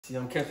See,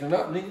 I'm catching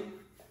up, nigga.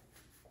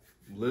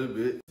 A little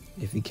bit.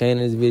 If you came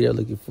to this video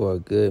looking for a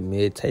good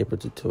mid-taper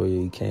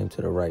tutorial, you came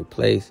to the right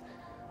place.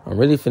 I'm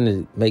really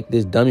finna make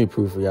this dummy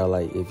proof for y'all.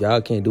 Like, if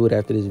y'all can't do it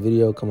after this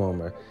video, come on,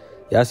 bro.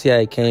 Y'all see how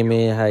he came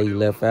in, how he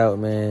left out,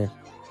 man.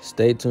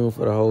 Stay tuned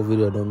for the whole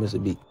video. Don't miss a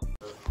beat.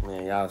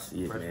 Man, y'all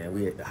see it, man.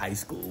 We at the high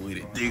school with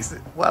it, Dixon.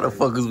 Why the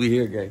fuck is we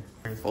here, gang?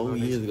 4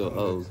 years ago.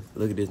 Oh,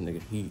 look at this nigga.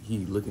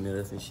 He looking at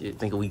us and shit,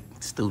 thinking we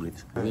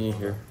students. We in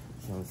here,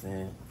 you know what I'm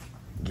saying?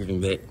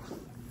 Giving back.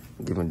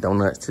 Giving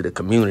donuts to the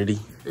community.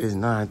 It's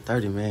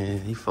 9:30,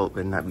 man. These folk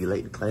better not be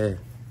late to class.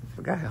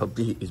 Forgot how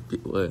big this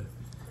bit was.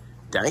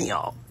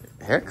 Damn.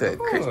 Haircut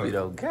crispy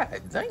though.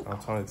 God damn.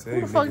 I'm trying to tell Who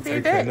you. the fuck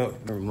did that?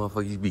 Remember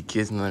Motherfuckers used to be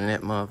kissing on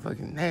that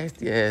motherfucking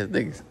nasty ass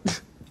niggas.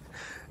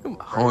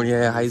 Horny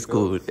ass high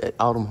school.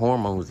 All them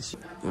hormones and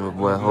shit. My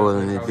boy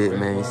holding this bit,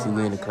 man. You see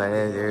we in the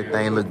class.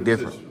 Everything look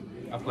different.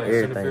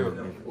 Everything look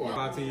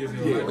different. 15 years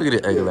ago. Look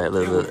at this ugly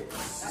ass. Look.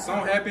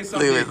 Some happy,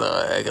 some Look at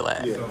this ugly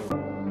ass.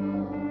 yeah.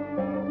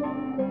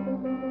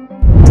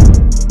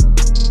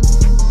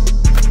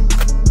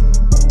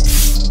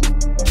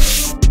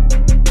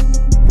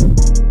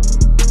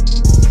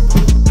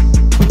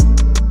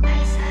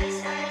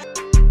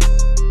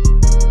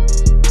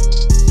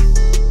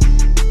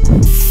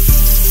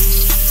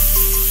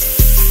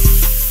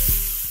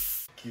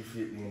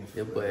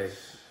 Your boy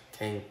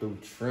came through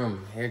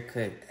trim,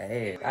 haircut,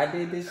 ass. I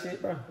did this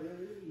shit, bro.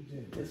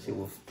 This shit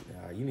was,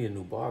 you need a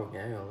new barber,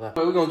 gang, I ain't gonna lie.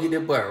 But we're gonna get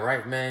that boy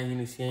right, man. You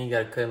know, she ain't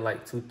gotta cut in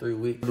like 2-3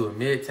 weeks. Do a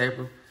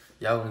mid-taper.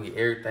 Y'all gonna get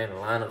everything to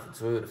line up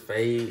for the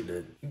fade.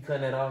 You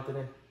cutting that off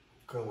today?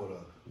 Cut what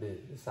up? The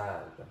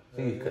size, bro.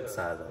 So you cut the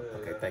size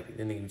off. Okay, thank you.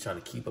 Then nigga be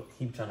trying to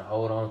keep trying to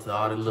hold on to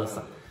all the little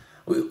stuff.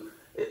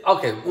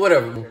 Okay,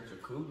 whatever. Catch a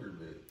cougar,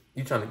 man.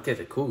 You trying to catch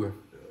a cougar?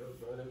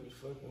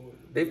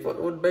 They They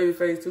fuck with the baby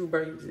face too,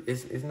 bro.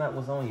 It's not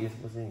what's on you, it's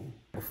what's in you.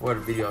 Before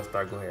the video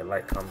start, go ahead,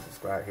 like, comment,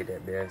 subscribe, hit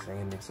that bell, so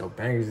you make some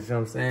bangers, you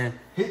know what I'm saying?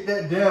 hit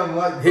that damn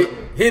like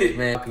Hit it,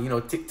 man. You know,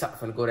 TikTok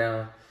finna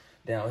go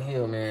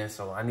downhill, man.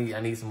 So I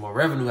need some more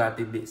revenue out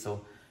this bitch.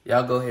 So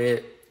y'all go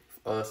ahead,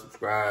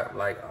 subscribe,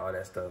 like, all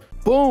that stuff.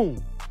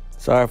 Boom.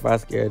 Sorry if I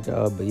scared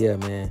y'all, but yeah,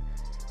 man.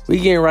 We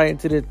getting right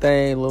into the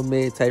thing, little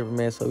mid-taper,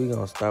 man. So we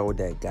gonna start with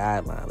that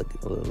guideline.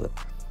 Look.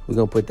 We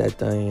gonna put that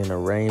thing in a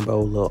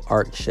rainbow little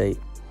arc shape.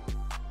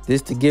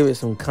 Just to give it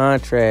some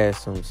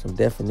contrast, some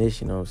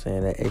definition, you know what I'm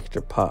saying, that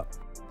extra pop.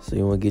 So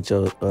you want to get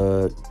your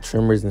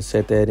trimmers and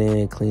set that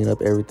in, clean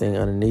up everything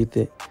underneath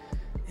it.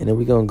 And then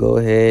we're going to go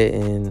ahead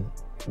and,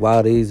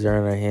 while these are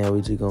in our hand,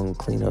 we just going to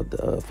clean up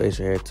the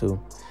facial hair too.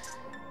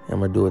 And I'm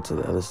going to do it to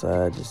the other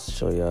side just to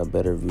show y'all a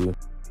better view.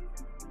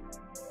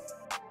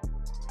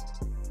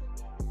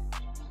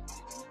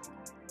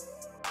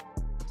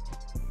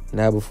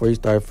 Now before you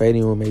start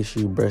fading, you want to make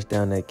sure you brush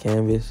down that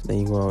canvas. Then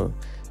you're going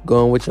to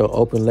go in with your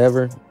open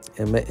lever.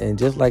 And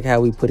just like how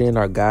we put in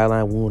our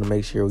guideline, we want to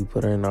make sure we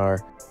put in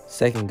our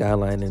second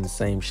guideline in the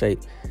same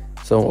shape.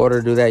 So in order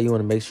to do that, you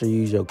want to make sure you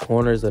use your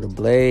corners of the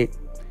blade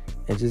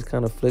and just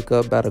kind of flick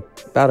up about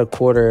a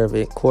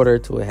quarter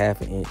to a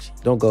half an inch.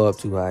 Don't go up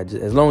too high.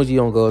 Just, as long as you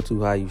don't go up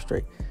too high, you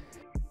straight.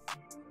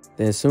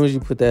 Then as soon as you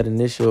put that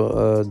initial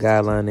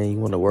guideline in, you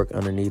want to work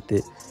underneath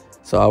it.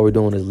 So all we're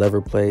doing is lever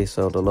play.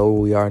 So the lower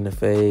we are in the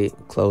fade,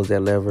 close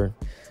that lever.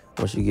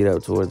 Once you get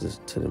up towards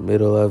to the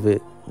middle of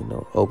it, you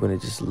know, open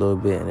it just a little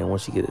bit. And then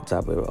once you get to the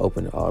top of it,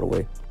 open it all the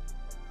way.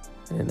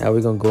 And now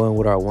we're going to go in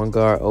with our one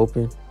guard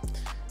open.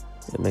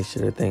 And make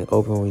sure that thing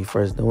open when you're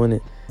first doing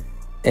it.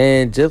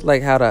 And just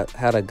like how the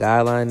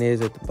guideline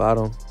is at the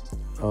bottom,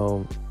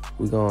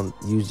 we're going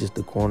to use just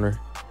the corner,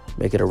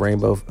 make it a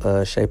rainbow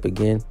shape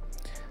again.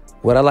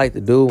 What I like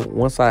to do,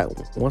 once I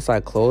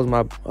close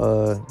my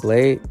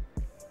blade,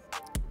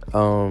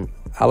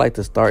 I like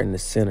to start in the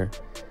center.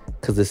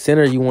 Because the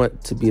center you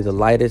want to be the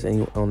lightest,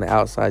 and on the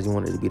outside you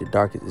want it to be the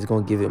darkest. It's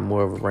going to give it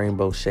more of a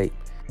rainbow shape.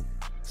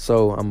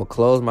 So I'm going to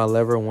close my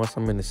lever once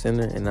I'm in the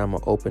center, and I'm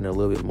going to open it a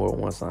little bit more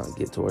once I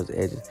get towards the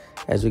edges.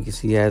 As you can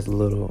see, it has a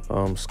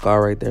little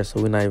scar right there,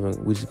 so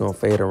we're just going to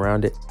fade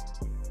around it.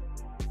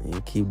 And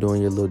you keep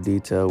doing your little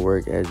detail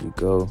work as you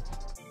go.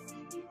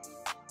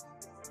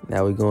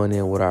 Now we're going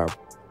in with our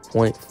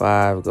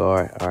 0.5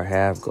 guard, our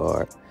half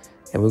guard.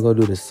 And we're going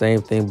to do the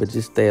same thing, but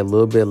just stay a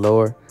little bit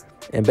lower.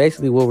 And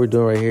basically what we're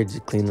doing right here is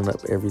just cleaning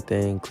up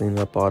everything, cleaning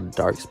up all the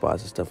dark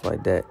spots and stuff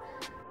like that.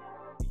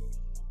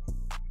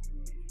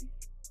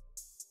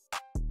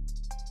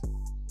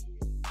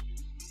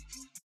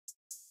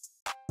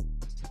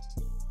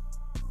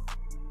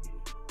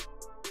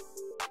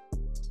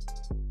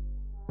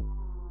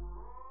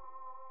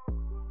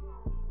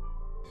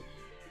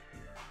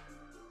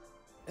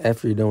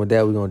 After you're done with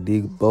that, we're going to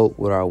debolt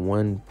with our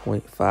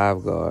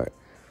 1.5 guard.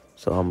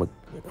 So I'm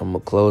gonna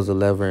close the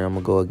lever and I'm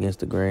going to go against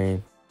the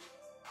grain.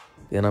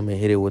 Then I'm going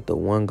to hit it with the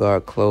one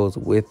guard close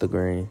with the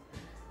grain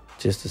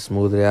just to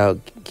smooth it out,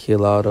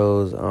 kill all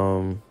those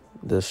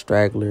the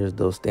stragglers,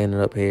 those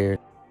standing up hairs.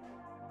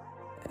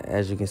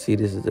 As you can see,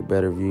 this is a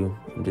better view.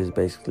 I'm just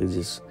basically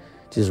just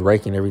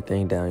raking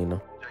everything down, you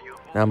know.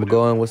 Now I'm gonna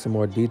go in with some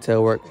more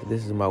detail work.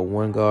 This is my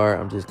one guard.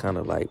 I'm just kind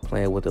of like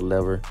playing with the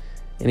lever.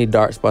 Any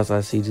dark spots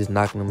I see, just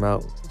knocking them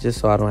out, just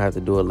so I don't have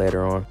to do it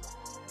later on.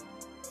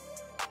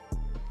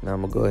 Now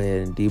I'm gonna go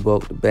ahead and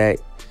debulk the back.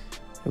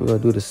 And we're gonna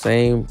do the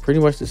same, pretty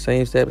much the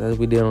same steps as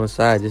we did on the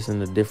side, just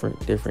in a different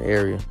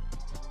area.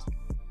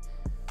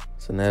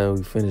 So now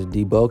we finished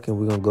debulking.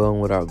 We're gonna go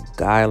in with our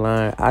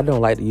guideline. I don't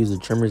like to use the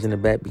trimmers in the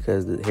back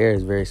because the hair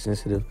is very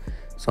sensitive.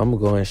 So I'm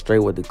gonna go in straight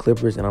with the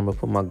clippers, and I'm gonna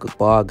put my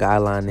ball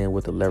guideline in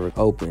with the lever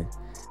open.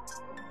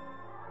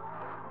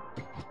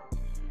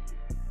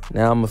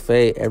 Now I'm gonna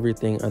fade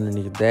everything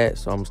underneath that.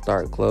 So I'm gonna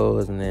start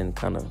close and then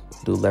kind of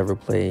do lever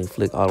play and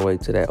flick all the way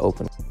to that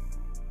open.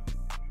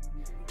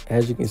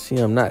 As you can see,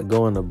 I'm not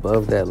going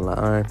above that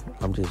line.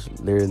 I'm just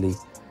literally,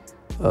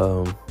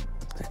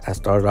 I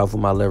started off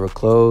with my lever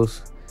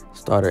close,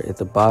 started at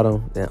the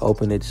bottom, then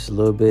opened it just a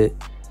little bit,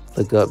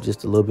 flick up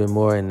just a little bit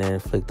more, and then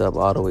flicked up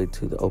all the way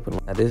to the open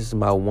line. Now this is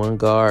my one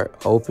guard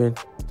open,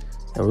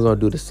 and we're gonna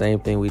do the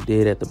same thing we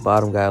did at the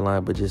bottom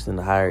guideline, but just in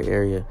the higher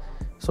area.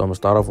 So I'm gonna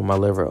start off with my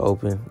lever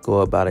open, go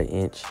about 1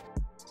 inch.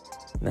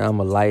 Now I'm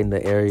gonna lighten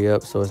the area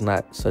up so it's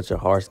not such a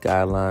harsh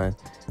guideline.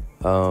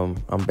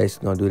 I'm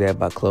basically gonna do that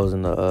by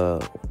closing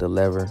the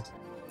lever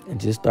and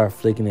just start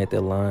flicking at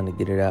that line to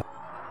get it out.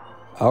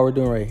 All we're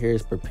doing right here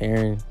is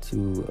preparing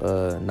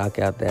to knock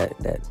out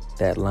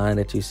that line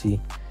that you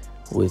see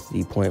with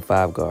the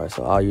 0.5 guard.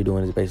 So all you're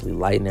doing is basically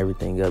lighten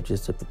everything up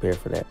just to prepare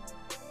for that.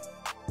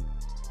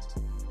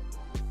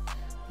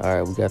 All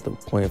right, we got the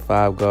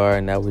 0.5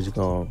 guard. Now we're just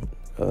gonna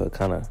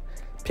kind of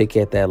pick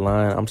at that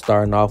line. I'm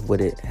starting off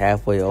with it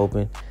halfway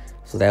open.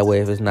 So that way,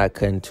 if it's not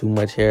cutting too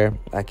much hair,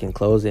 I can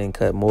close it and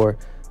cut more.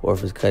 Or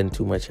if it's cutting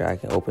too much hair, I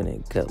can open it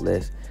and cut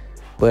less.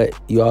 But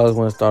you always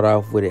want to start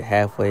off with it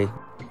halfway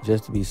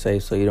just to be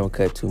safe so you don't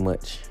cut too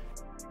much.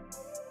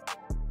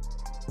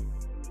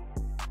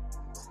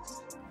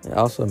 And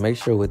also make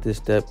sure with this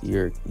step,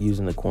 you're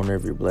using the corner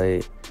of your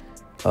blade.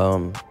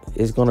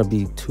 It's going to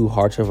be too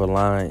harsh of a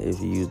line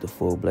if you use the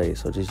full blade.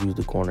 So just use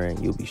the corner and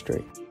you'll be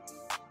straight.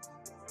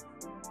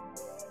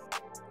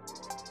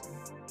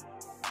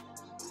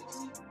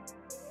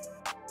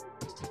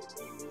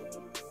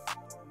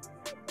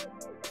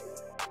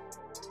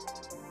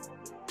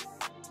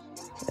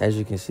 As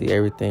you can see,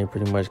 everything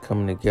pretty much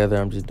coming together.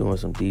 I'm just doing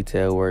some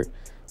detail work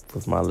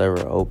with my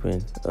lever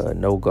open,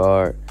 no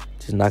guard,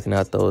 just knocking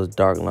out those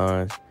dark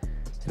lines.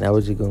 And now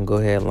we're just gonna go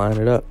ahead and line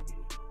it up.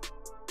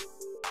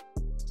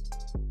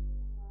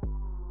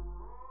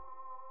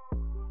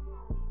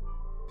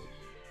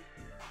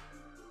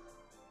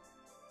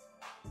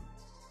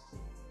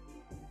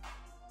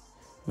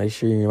 Make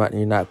sure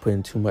you're not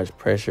putting too much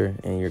pressure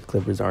and your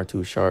clippers aren't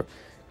too sharp.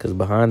 Because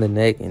behind the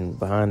neck and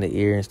behind the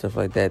ear and stuff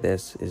like that,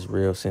 is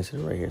real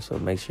sensitive right here. So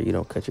make sure you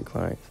don't cut your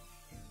clients.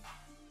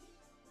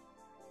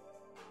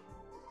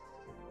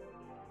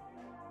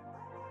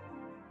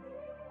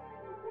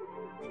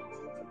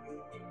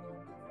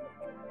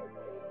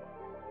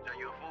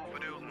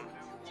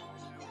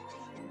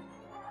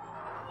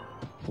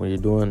 When you're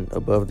doing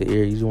above the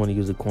ear, you just want to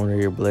use the corner of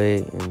your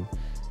blade and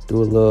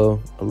do a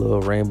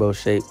little rainbow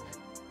shape.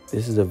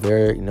 This is a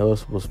very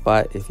noticeable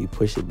spot if you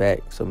push it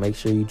back. So make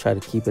sure you try to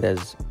keep it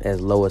as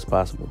low as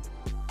possible.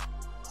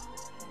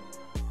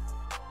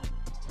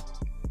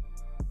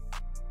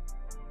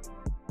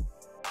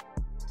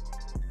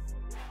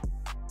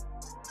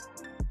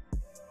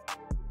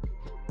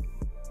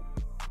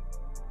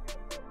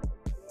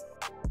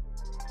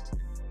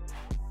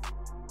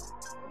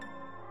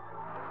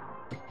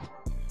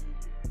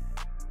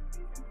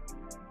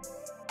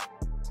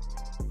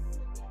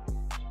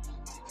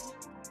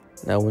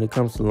 Now, when it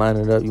comes to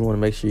lining it up, you want to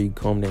make sure you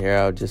comb the hair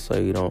out just so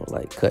you don't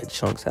like cut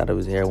chunks out of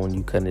his hair when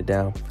you cutting it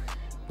down.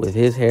 With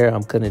his hair,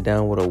 I'm cutting it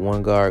down with a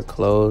 1 guard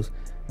close.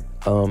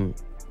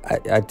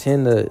 I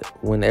tend to,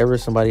 whenever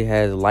somebody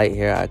has light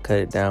hair, I cut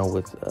it down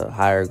with a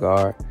higher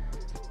guard.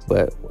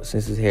 But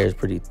since his hair is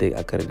pretty thick,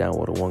 I cut it down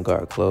with a 1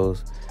 guard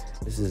close.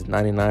 This is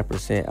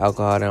 99%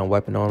 alcohol that I'm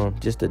wiping on him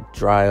just to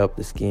dry up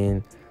the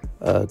skin,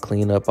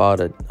 clean up all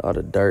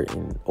the dirt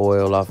and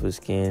oil off his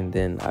skin.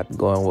 Then I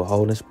go in with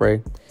holding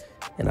spray.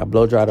 And I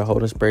blow dry the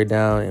holding spray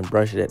down and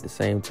brush it at the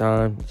same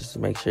time just to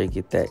make sure you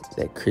get that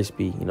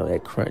crispy,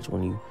 that crunch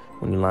when you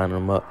line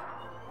them up.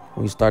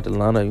 When you start to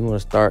line up, you want to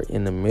start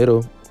in the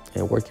middle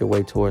and work your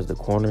way towards the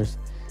corners.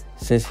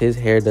 Since his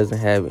hair doesn't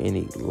have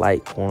any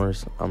light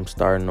corners, I'm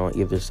starting on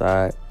either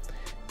side.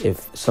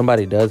 If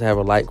somebody does have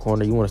a light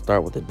corner, you want to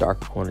start with the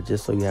darker corner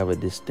just so you have a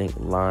distinct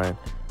line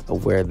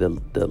of where the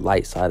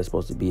light side is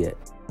supposed to be at.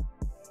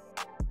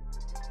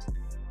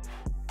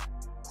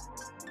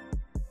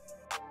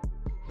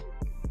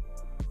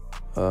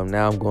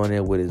 Now I'm going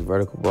in with his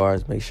vertical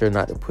bars. Make sure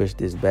not to push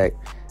this back.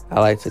 I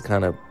like to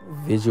kind of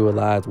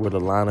visualize where the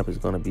lineup is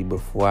going to be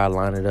before I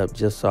line it up,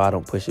 just so I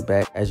don't push it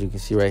back. As you can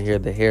see right here,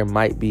 the hair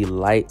might be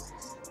light,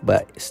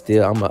 but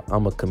still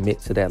I'm a commit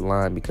to that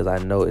line because I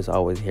know it's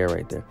always hair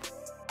right there.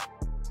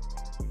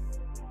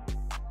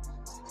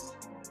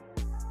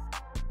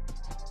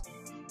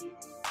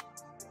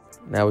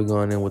 Now we're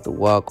going in with the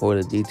wall core.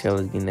 The detail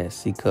is getting that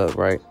C-cup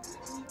right.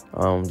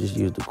 Just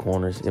use the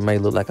corners. It may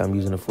look like I'm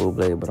using a full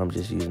blade, but I'm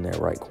just using that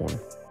right corner.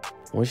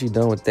 Once you're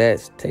done with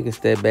that, take a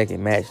step back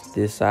and match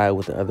this side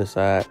with the other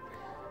side,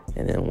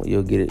 and then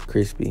you'll get it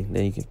crispy.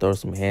 Then you can throw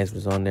some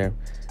enhancements on there.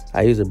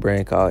 I use a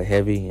brand called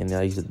Heavy, and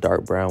I use a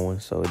dark brown one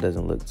so it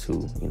doesn't look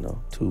too,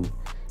 too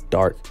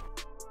dark.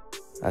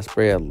 I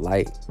spray a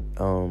light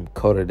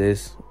coat of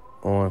this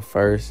on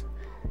first,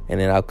 and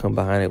then I'll come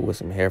behind it with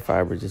some hair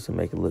fiber just to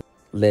make it look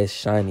less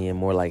shiny and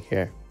more like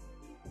hair.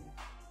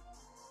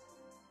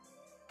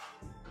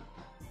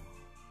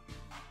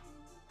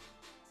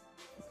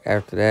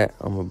 After that,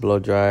 I'm gonna blow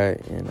dry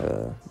it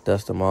and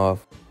dust them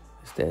off.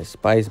 It's that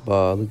spice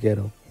ball, look at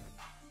them.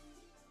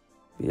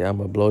 Yeah, I'm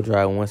gonna blow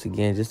dry it once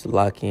again just to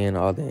lock in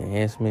all the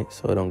enhancements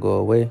so it don't go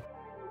away.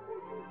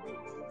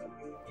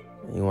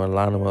 And you wanna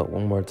line them up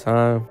one more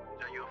time.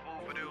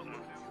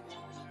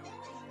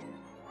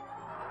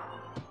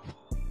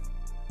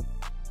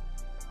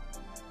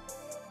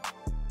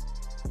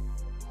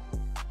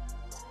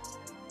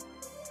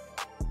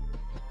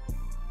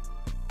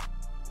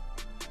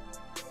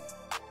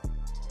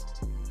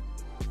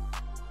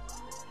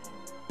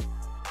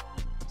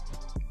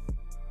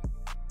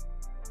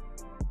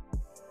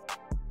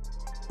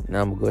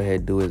 Now I'm gonna go ahead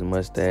and do his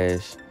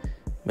mustache.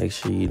 Make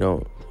sure you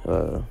don't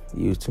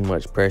use too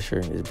much pressure.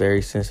 It's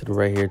very sensitive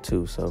right here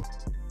too, so.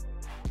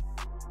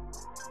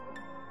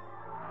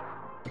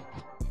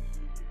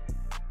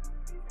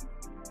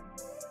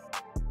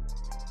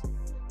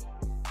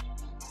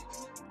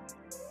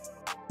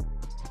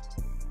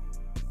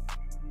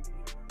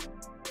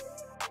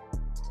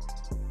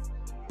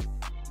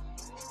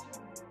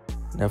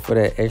 Now for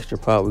that extra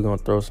pot, we're gonna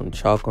throw some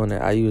chalk on it.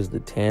 I use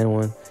the tan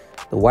one.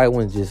 The white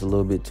one's just a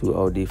little bit too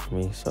OD for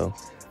me, so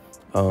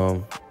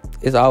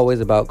it's always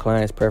about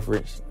client's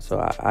preference.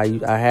 So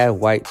I have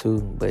white too,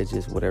 but it's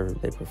just whatever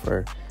they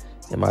prefer.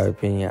 In my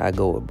opinion, I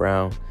go with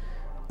brown.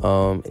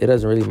 It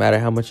doesn't really matter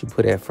how much you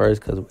put at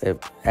first, because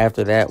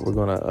after that we're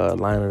gonna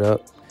line it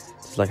up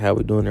just like how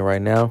we're doing it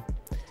right now,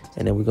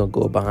 and then we're gonna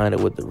go behind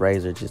it with the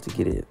razor just to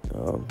get it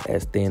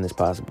as thin as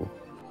possible.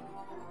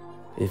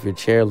 If your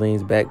chair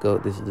leans back,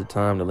 this is the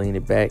time to lean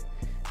it back.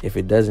 If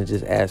it doesn't,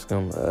 just ask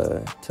him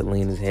to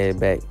lean his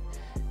head back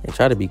and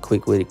try to be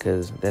quick with it,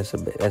 because that's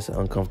an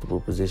uncomfortable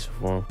position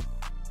for him.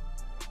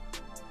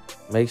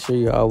 Make sure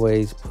you're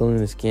always pulling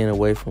the skin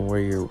away from where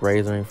you're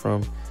razoring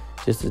from,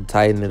 just to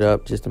tighten it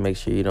up, just to make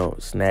sure you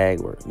don't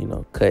snag or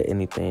cut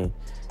anything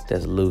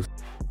that's loose.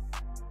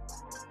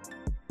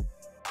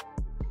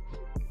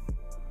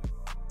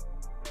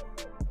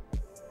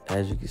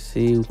 As you can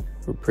see,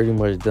 we're pretty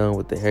much done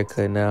with the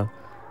haircut now.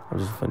 I'm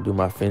just gonna do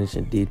my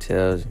finishing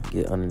details,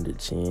 get under the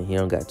chin. He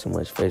don't got too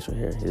much facial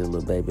hair. He's a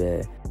little baby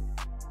ass.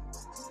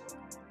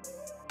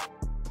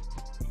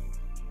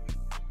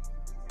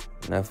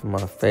 Now for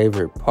my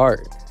favorite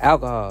part,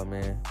 alcohol,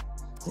 man.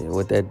 Yeah,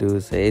 what that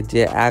dude say, it's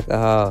just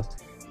alcohol.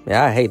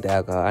 Man, I hate the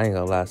alcohol, I ain't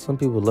gonna lie. Some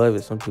people love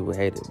it, some people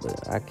hate it,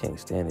 but I can't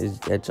stand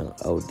it. That's an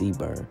OD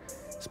burn.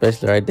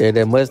 Especially right there,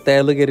 that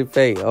mustache, look at his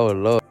face. Oh,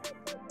 Lord.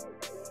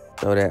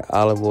 Throw that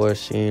olive oil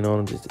sheen on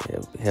them just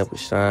to help it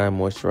shine,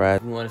 moisturize.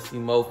 If you want to see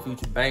more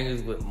future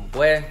bangers with my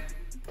boy,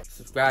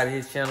 subscribe to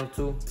his channel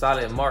too.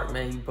 Solid Mark,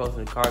 man, you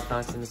posting car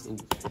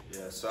content.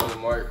 Yeah, Solid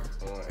Mark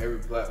on every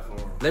platform.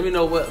 Let me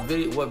know what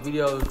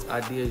videos,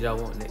 ideas y'all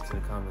want next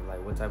in the comments.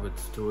 Like what type of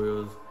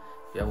tutorials,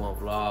 if y'all want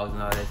vlogs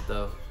and all that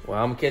stuff.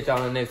 Well, I'm gonna catch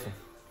y'all on the next one.